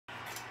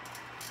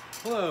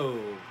Hello.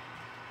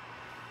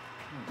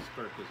 Let's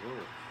start this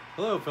over.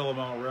 Hello, fellow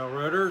model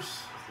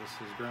railroaders. This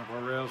is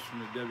Grandpa Rails from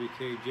the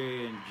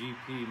WKJ and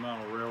GP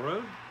Model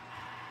Railroad.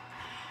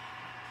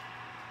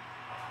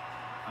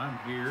 I'm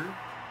here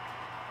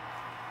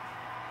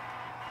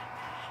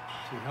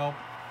to help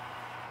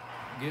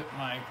get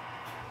my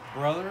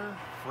brother,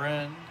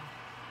 friend,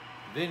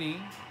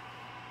 Vinny,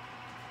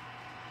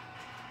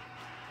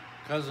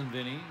 cousin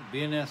Vinny,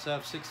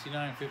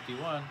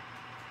 BNSF6951.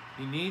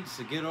 He needs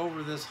to get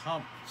over this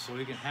hump so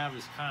he can have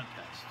his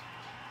contest.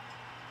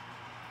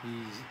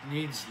 He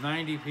needs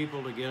 90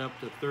 people to get up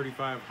to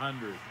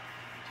 3,500.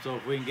 So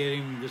if we can get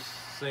him, just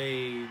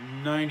say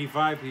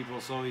 95 people,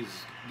 so he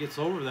gets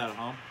over that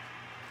hump.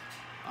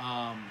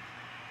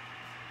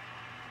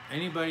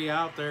 Anybody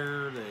out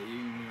there that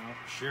you know,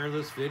 share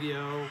this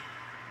video,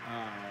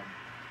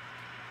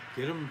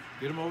 get him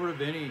over to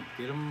Vinny,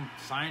 get him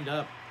signed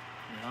up.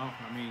 You know,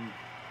 I mean,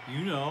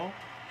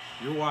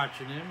 you're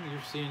watching him,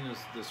 you're seeing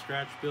the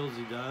scratch builds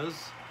he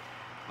does,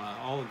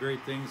 all the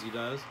great things he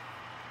does,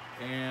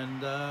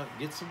 and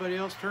get somebody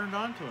else turned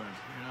on to him.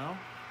 You know,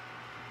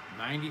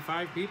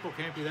 95 people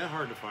can't be that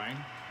hard to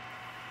find.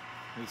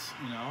 It's,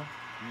 you know,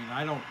 I mean,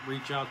 I don't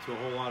reach out to a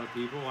whole lot of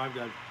people. I've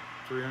got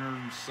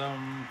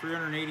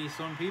 380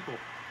 some people.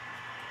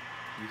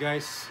 You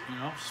guys, you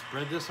know,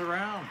 spread this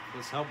around.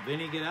 Let's help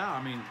Vinny get out.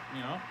 I mean,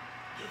 you know,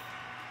 if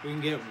we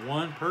can get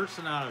one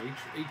person out of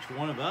each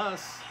one of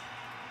us,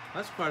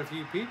 that's quite a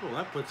few people.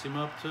 That puts him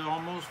up to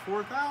almost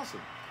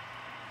 4,000.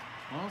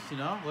 Well, you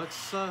know, let's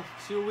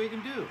see what we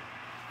can do.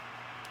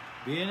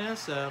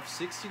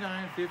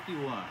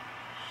 BNSF6951.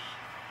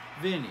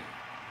 Vinny,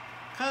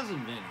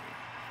 cousin Vinny.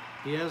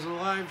 He has a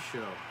live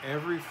show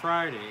every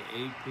Friday,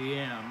 8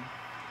 p.m.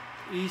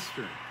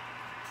 Eastern.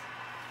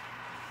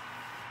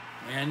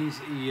 And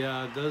he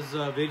does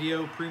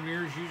video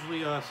premieres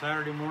usually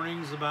Saturday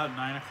mornings about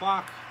 9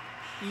 o'clock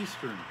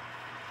Eastern.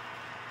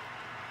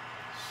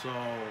 So,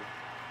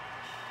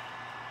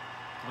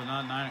 well,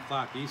 not 9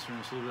 o'clock Eastern,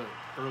 it's a little bit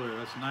earlier.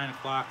 That's 9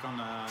 o'clock on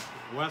the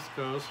West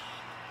Coast,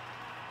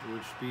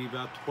 which would be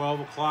about 12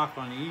 o'clock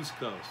on the East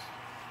Coast.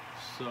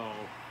 So,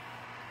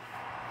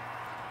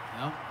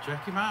 well,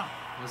 check him out.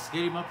 Let's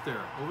get him up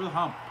there, over the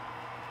hump.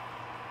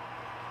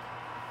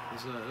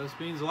 This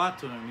means a lot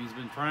to him. He's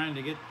been trying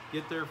to get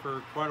there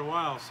for quite a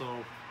while,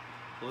 so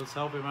let's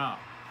help him out.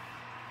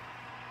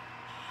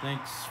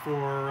 Thanks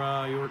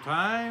for your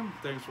time.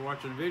 Thanks for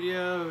watching the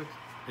video.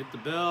 Hit the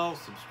bell,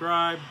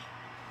 subscribe,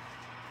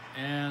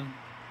 and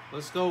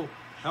let's go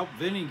help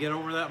Vinny get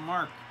over that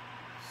mark.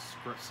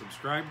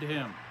 Subscribe to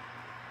him.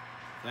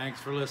 Thanks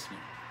for listening.